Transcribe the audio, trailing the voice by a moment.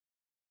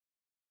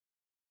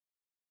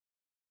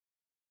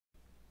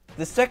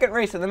The second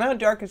race of the Mountain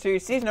Dew ARCA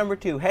Series Season number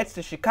 2 heads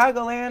to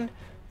Chicagoland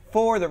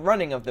for the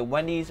running of the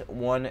Wendy's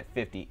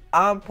 150.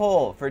 On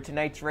pole for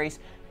tonight's race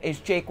is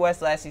Jake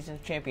West, last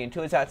season's champion.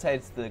 To his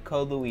outside is the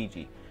Code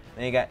Luigi.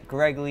 Then you got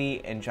Greg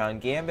Lee and John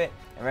Gambit.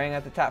 And running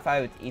out the top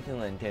 5 is Ethan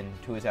Linton.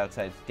 To his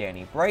outside is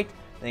Danny Bright.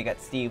 Then you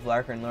got Steve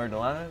Larker and Laura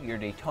Delano, your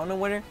Daytona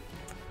winner.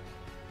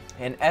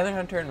 And Evan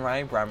Hunter and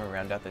Ryan Brommer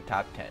round out the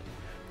top 10.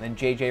 Then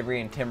JJ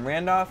Reed and Tim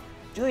Randolph,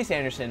 Julius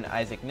Anderson,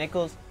 Isaac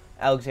Nichols,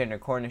 Alexander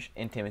Cornish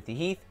and Timothy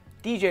Heath,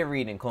 DJ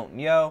Reed and Colton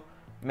Yo,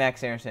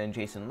 Max Anderson and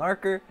Jason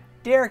Larker,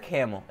 Derek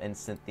Hamill and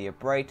Cynthia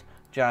Bright,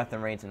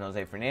 Jonathan Rains and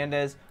Jose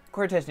Fernandez,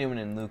 Cortez Newman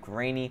and Luke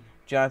Rainey,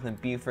 Jonathan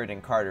Buford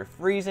and Carter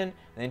Friesen, and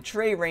then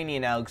Trey Rainey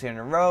and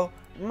Alexander Rowe,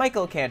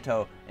 Michael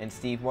Canto and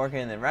Steve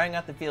Morgan, and then rounding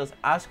out the field is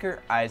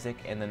Oscar Isaac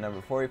and the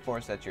number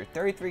 44. So that's your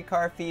 33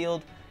 car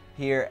field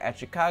here at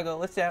Chicago.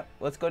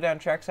 Let's go down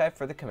trackside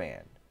for the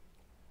command.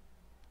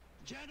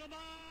 Gentlemen,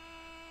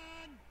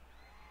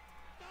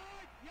 start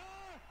your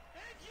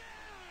engine!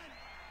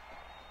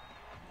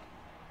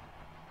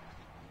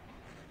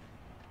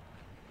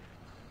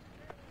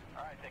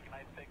 All right, take a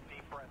nice big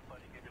deep breath,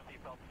 buddy. Give your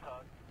seatbelt a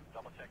tug.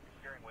 Double check your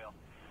steering wheel.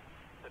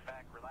 Sit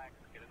back, relax,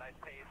 get a nice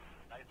pace,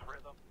 nice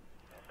rhythm,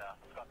 and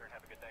let's go out there and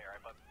have a good day, all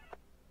right, bud?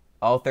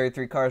 All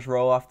 33 cars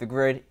roll off the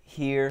grid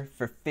here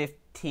for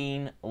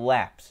 15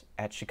 laps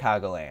at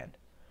Chicagoland.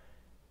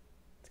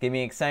 It's going to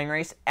be an exciting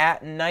race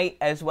at night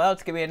as well.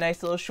 It's going to be a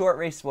nice little short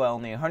race as well.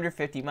 Only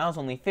 150 miles,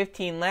 only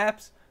 15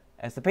 laps,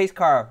 as the pace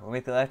car will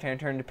make the left-hand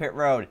turn to pit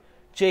road.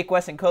 Jake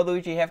West and Code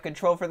Luigi have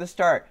control for the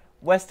start.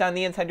 West on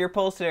the inside, your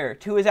pole sitter.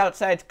 To his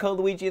outside, Code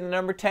Luigi in the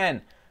number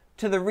 10.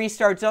 To the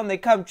restart zone they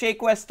come.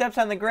 Jake West steps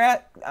on the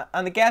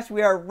gas.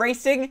 We are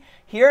racing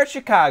here at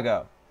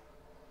Chicago.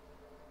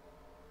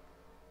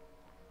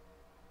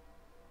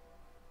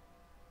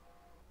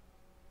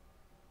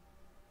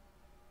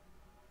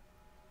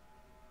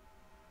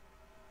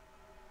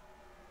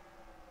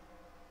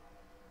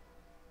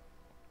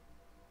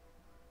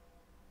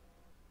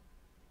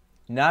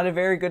 Not a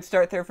very good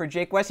start there for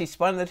Jake West. He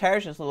spun the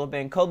tires just a little bit,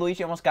 and Code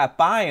Luigi almost got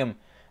by him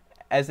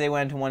as they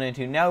went into 1 and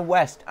 2. Now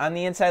West on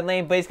the inside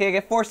lane, but he's going to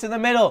get forced to the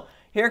middle.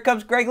 Here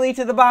comes Greg Lee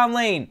to the bottom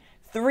lane.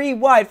 3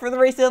 wide for the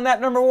race on lap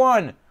number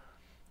 1.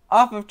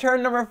 Off of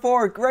turn number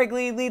 4, Greg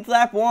Lee leads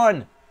lap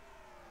 1.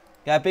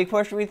 Got a big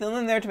push from Ethan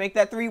Lynn there to make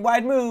that 3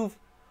 wide move.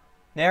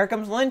 Now here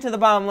comes Lynn to the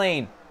bottom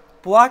lane,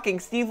 blocking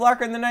Steve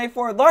Larker in the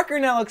 94.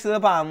 Larker now looks to the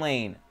bottom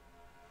lane.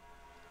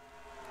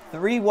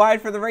 3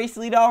 wide for the race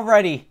lead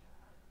already.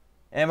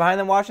 And behind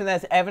them watching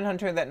that is Evan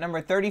Hunter, that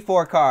number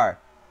 34 car.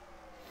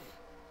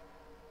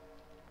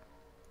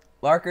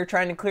 Larker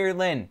trying to clear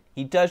Lynn.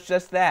 He does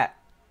just that.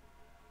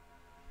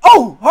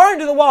 Oh! Hard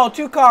into the wall,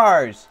 2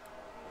 cars.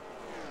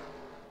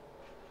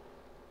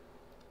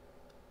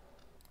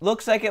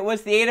 Looks like it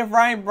was the 8 of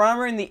Ryan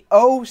Brommer and the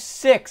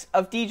 06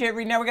 of DJ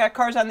Reed. Now we got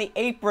cars on the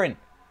apron.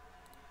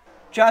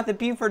 Jonathan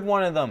Buford,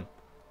 one of them.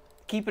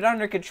 Keep it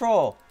under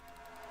control.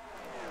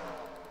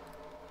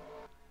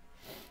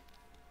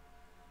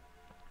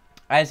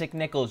 Isaac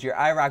Nichols, your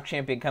IROC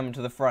champion, coming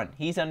to the front.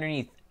 He's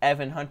underneath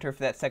Evan Hunter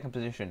for that second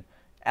position.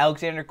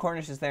 Alexander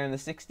Cornish is there in the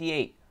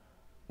 68.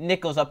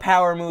 Nichols, a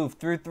power move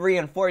through 3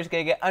 and 4. He's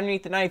going to get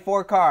underneath the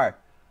 94 car.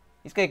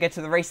 He's going to get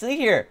to the race lead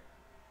here.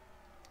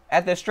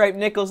 At the stripe,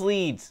 Nichols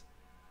leads.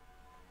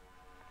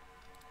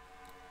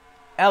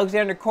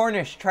 Alexander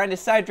Cornish trying to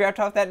side draft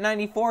off that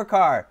 94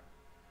 car.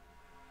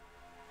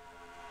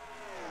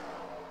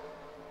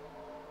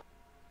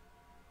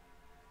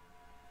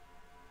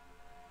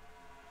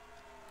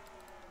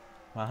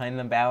 Behind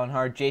them, battling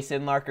hard,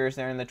 Jason Larker is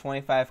there in the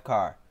 25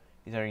 car.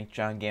 He's underneath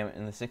John Gambit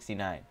in the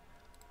 69.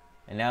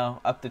 And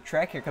now up the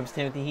track, here comes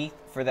Timothy Heath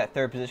for that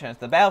 3rd position. As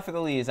the battle for the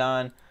lead is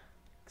on.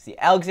 See,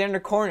 Alexander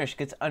Cornish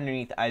gets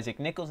underneath Isaac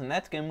Nichols, and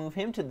that's going to move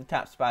him to the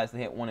top spot as they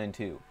hit 1 and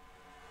 2.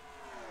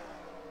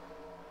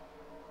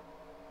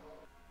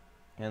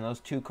 And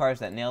those 2 cars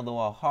that nailed the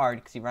wall hard,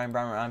 you can see Ryan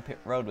Brommer on pit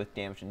road with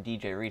damage, and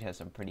DJ Reed has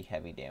some pretty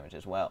heavy damage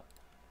as well.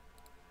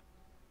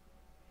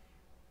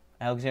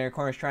 Alexander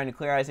Cornish trying to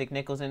clear Isaac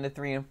Nichols into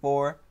 3 and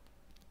 4.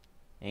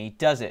 And he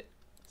does it.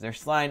 They're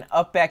sliding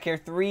up back here,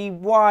 3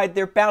 wide.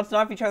 They're bouncing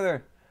off each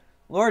other.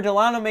 Laura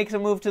Delano makes a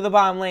move to the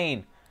bottom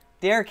lane.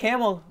 Derek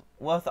Hamill,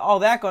 with all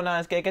that going on,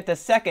 is going to get to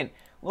 2nd.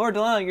 Laura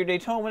Delano, your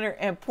Daytona winner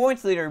and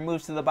points leader,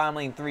 moves to the bottom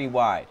lane, 3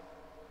 wide.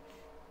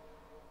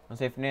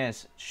 Jose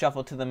Fernandez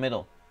shuffled to the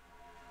middle.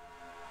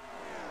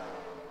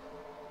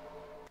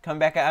 Come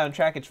back out on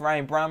track, it's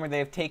Ryan Brommer. They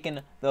have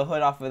taken the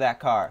hood off of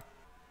that car.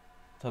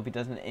 Let's hope he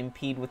doesn't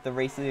impede with the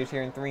race leaders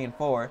here in 3 and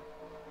 4.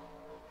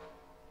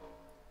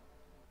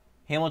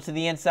 Hamill to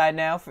the inside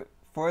now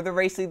for the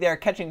race lead there,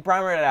 catching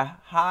Brommer at a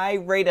high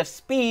rate of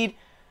speed.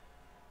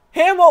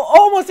 Hamill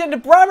almost into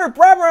Brommer.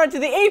 Brommer onto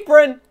the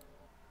apron.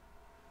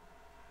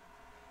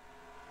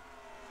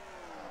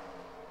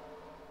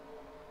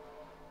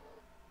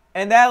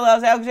 And that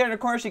allows Alexander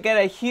Cornish to get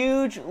a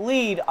huge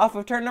lead off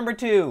of turn number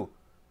 2.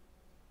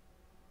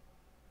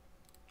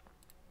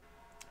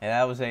 And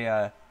that was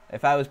a,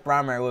 if I was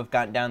Brommer, I would have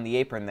gotten down the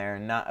apron there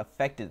and not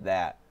affected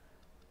that.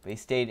 But he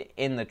stayed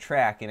in the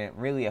track, and it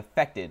really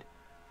affected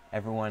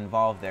everyone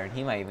involved there. And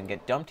he might even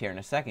get dumped here in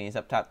a second. He's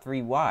up top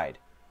 3 wide.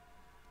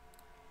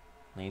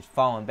 And he's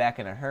falling back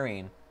in a hurry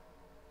and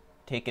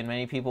taking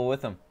many people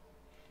with him.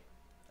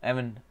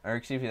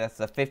 That's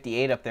the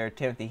 58 up there,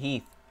 Timothy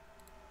Heath.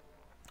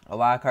 A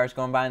lot of cars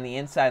going by in the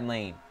inside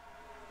lane.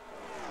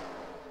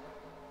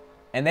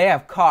 And they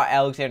have caught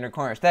Alexander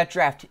Cornish. That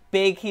draft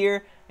big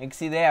here. You can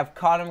see they have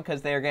caught him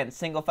because they are getting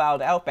single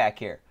fouled out back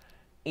here.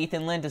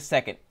 Ethan Lind to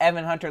second.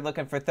 Evan Hunter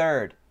looking for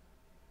third.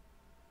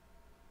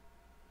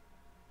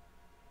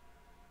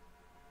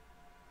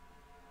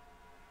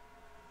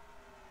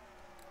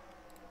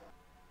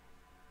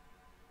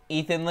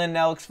 Ethan Lind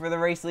now looks for the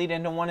race lead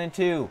into 1 and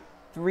 2.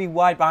 3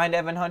 wide behind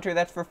Evan Hunter.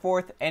 That's for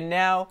 4th. And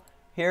now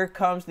here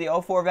comes the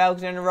 04 of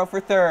Alexander Rowe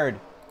for 3rd.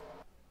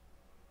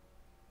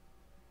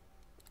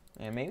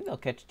 And maybe they'll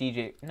catch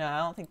DJ. No, I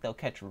don't think they'll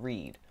catch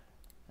Reed,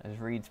 as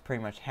Reed's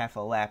pretty much half a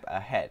lap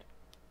ahead.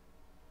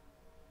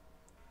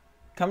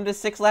 Come to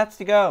 6 laps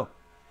to go.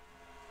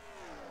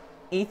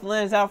 Ethan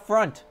Lind is out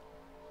front.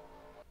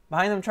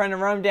 Behind them trying to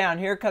run him down.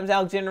 Here comes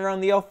Alexander Rowe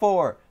in the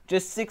 04.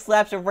 Just 6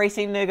 laps of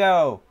racing to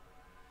go.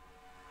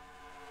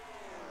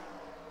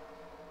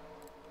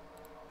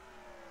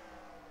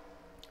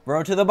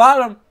 Rowe to the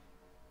bottom.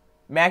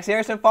 Max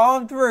Harrison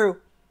following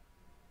through.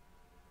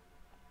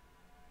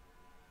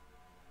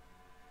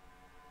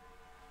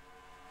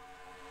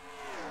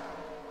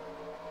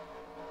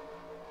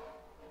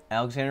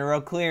 Alexander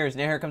Rowe clears.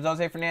 Now here comes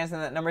Jose Fernandez in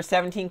that number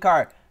 17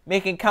 car,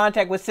 making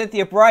contact with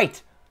Cynthia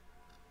Bright.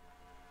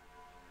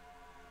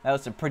 That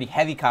was some pretty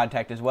heavy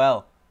contact as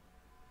well.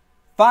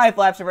 5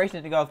 laps of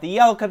racing to go. If the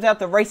yellow comes out,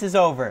 the race is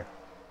over.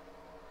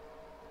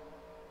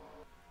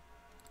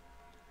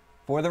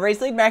 For the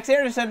race lead, Max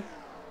Anderson.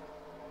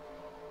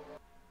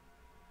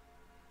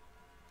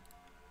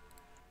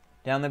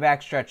 Down the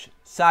backstretch,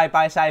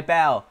 side-by-side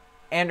battle.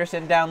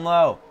 Anderson down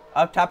low.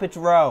 Up top, it's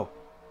Rowe.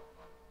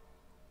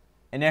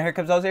 And now here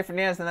comes Jose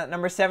Fernandez in that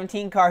number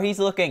 17 car. He's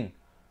looking.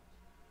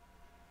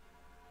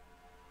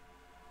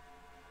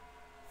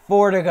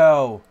 4 to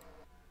go.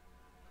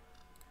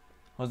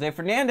 Jose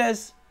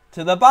Fernandez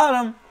to the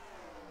bottom.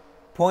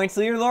 Points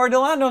leader Laura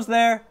Delano's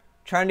there.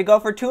 Trying to go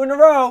for 2 in a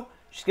row.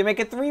 She's going to make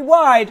it 3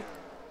 wide.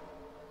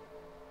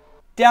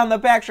 Down the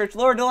backstretch,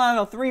 Laura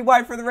Delano 3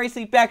 wide for the race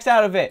lead. Backs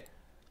out of it.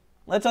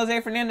 Let's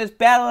Jose Fernandez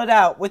battle it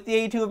out with the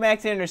 82 of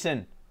Max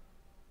Anderson.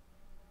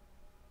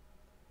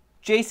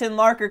 Jason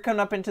Larker coming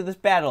up into this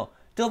battle.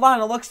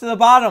 Delano looks to the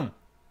bottom.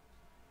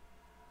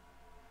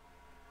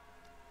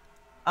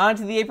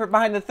 Onto the apron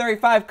behind the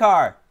 35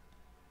 car.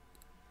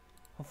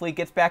 Hopefully he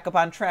gets back up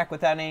on track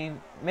without any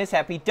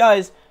mishap. He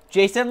does.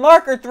 Jason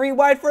Larker 3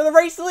 wide for the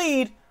race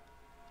lead.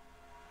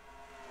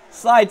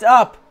 Slides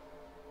up.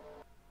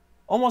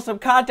 Almost some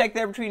contact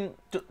there between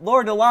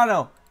Laura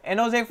Delano and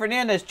Jose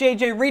Fernandez.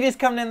 JJ Reed is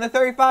coming in the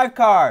 35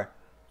 car.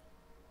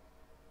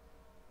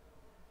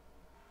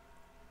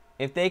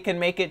 If they can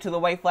make it to the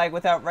white flag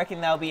without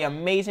wrecking, that'll be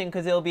amazing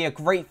because it'll be a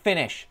great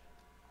finish.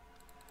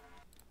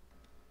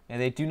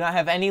 And they do not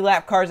have any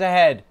lap cars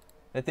ahead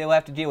that they'll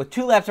have to deal with.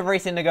 2 laps of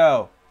racing to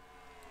go.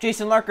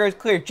 Jason Larker is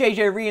clear.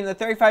 JJ Reed in the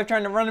 35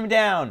 trying to run him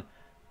down.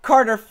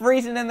 Carter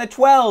Friesen in the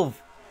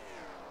 12.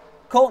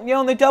 Colton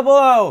Yo in the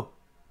 00.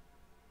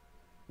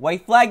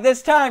 White flag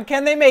this time.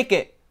 Can they make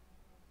it?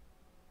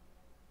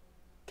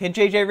 Can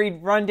JJ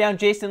Reed run down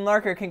Jason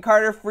Larker? Can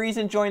Carter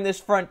Friesen join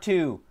this front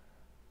 2?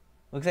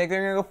 Looks like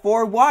they're going to go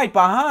 4 wide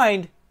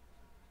behind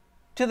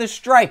to the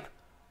stripe.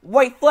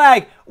 White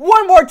flag.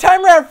 One more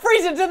time around.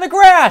 Friesen's in the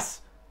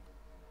grass.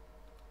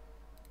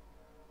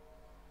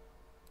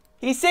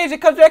 He saves it,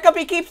 comes back up.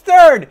 He keeps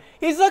 3rd.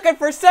 He's looking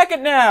for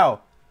 2nd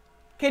now.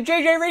 Can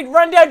JJ Reed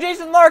run down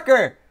Jason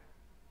Larker?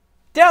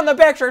 Down the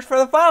backstretch for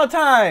the final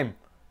time.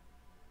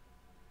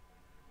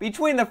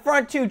 Between the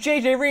front 2,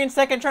 JJ Reed in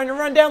 2nd trying to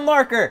run down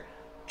Larker.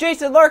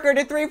 Jason Larker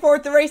to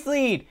 3/4 the race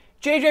lead.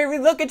 JJ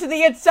Reed looking to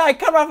the inside,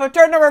 coming off of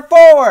turn number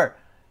 4.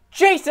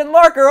 Jason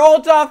Larker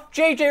holds off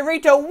JJ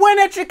Reed to win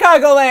at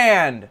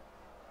Chicagoland.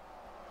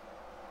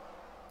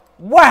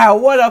 Wow,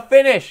 what a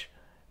finish.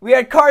 We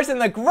had cars in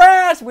the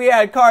grass. We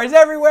had cars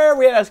everywhere.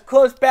 We had a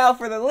close battle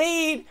for the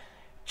lead.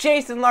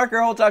 Jason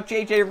Larker holds off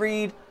JJ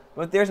Reed.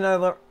 But there's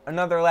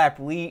another lap.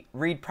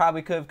 Reed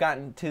probably could have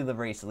gotten to the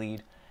race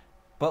lead.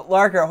 But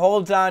Larker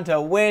holds on to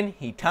win.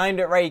 He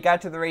timed it right. He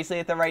got to the race lead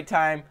at the right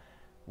time.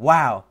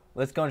 Wow.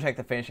 Let's go and check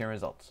the finishing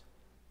results.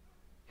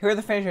 Here are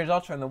the finishing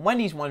results from the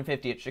Wendy's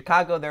 150 at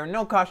Chicago. There are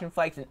no caution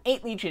flags and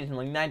 8 lead changes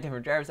among 9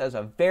 different drivers. That was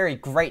a very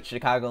great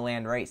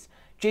Chicagoland race.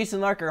 Jason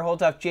Larker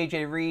holds off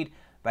JJ Reed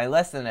by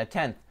less than a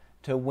 10th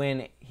to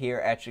win here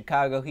at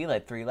Chicago. He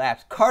led 3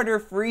 laps. Carter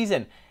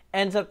Friesen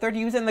ends up 3rd.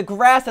 He was in the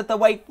grass at the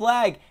white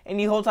flag, and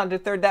he holds on to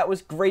 3rd. That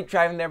was great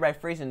driving there by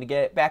Friesen to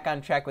get it back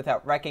on track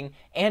without wrecking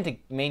and to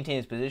maintain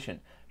his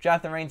position.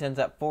 Jonathan Rains ends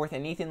up 4th,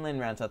 and Ethan Lind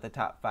rounds out the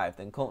top 5.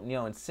 Then Colton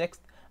Yo in 6th.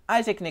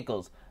 Isaac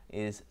Nichols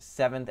is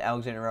 7th.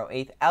 Alexander Rowe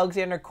 8th.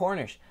 Alexander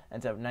Cornish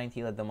ends up 9th.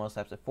 He led the most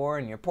laps of 4.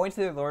 And your points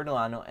leader, Laura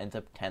Delano, ends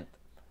up 10th.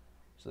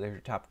 So there's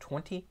your top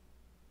 20.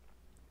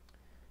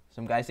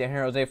 Some guys down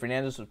here. Jose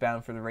Fernandez was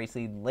bound for the race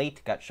lead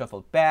late, got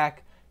shuffled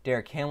back.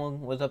 Derek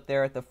Hamlin was up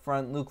there at the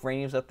front. Luke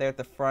Rainey was up there at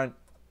the front.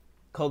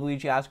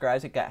 Luigi Oscar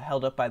Isaac got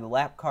held up by the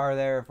lap car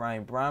there of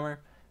Ryan Brommer.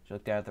 So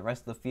look down at the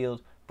rest of the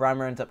field.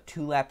 Brommer ends up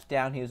 2 laps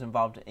down. He was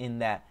involved in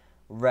that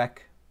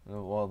wreck.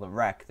 Well, the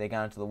wreck. They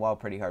got into the wall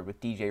pretty hard with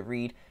DJ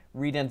Reed.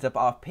 Reed ends up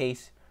off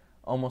pace,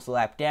 almost a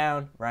lap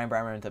down. Ryan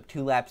Brommer ends up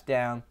 2 laps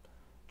down.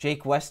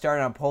 Jake West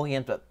started on pole. He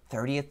ends up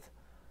 30th.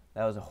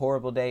 That was a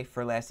horrible day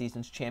for last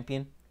season's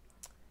champion.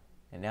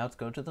 And now let's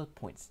go to the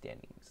points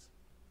standings.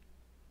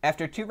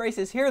 After 2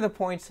 races, here are the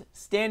points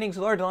standings.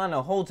 Lord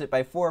Delano holds it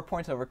by 4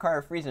 points over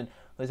Carter Friesen,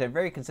 who has had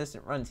very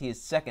consistent runs. He is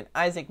 2nd.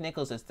 Isaac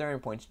Nichols is 3rd in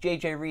points.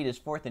 JJ Reed is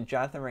 4th, and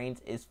Jonathan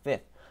Rains is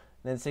 5th.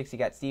 And then 6th, you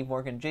got Steve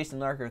Morgan. Jason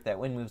Larker with that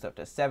win moves up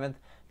to 7th.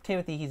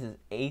 Timothy Heath is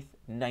 8th.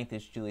 9th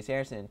is Julius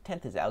Harrison, and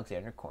 10th is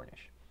Alexander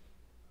Cornish.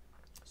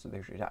 So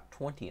there's your top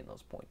 20 in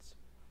those points.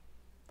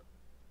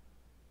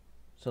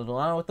 So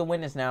Delano with the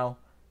win is now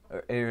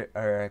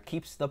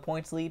keeps the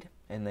points lead,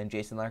 and then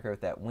Jason Larker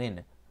with that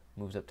win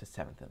moves up to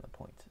 7th in the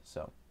points.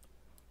 So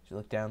as you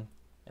look down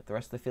at the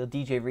rest of the field,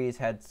 DJ Reed has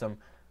had some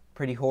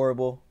pretty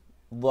horrible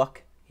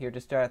luck here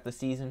to start the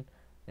season.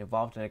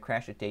 Involved in a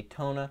crash at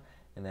Daytona,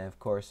 and then of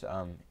course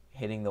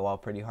hitting the wall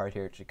pretty hard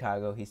here at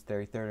Chicago. He's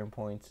 33rd in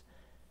points.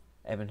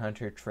 Evan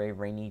Hunter, Trey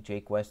Rainey,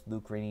 Jake West,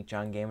 Luke Rainey,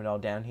 John Gammett all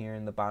down here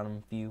in the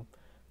bottom few.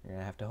 You're going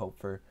to have to hope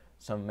for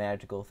some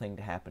magical thing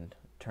to happen to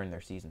turn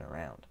their season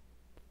around.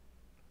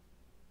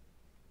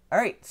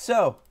 Alright,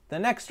 so the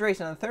next race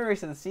and the 3rd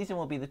race of the season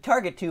will be the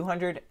Target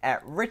 200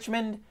 at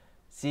Richmond.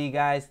 See you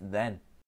guys then.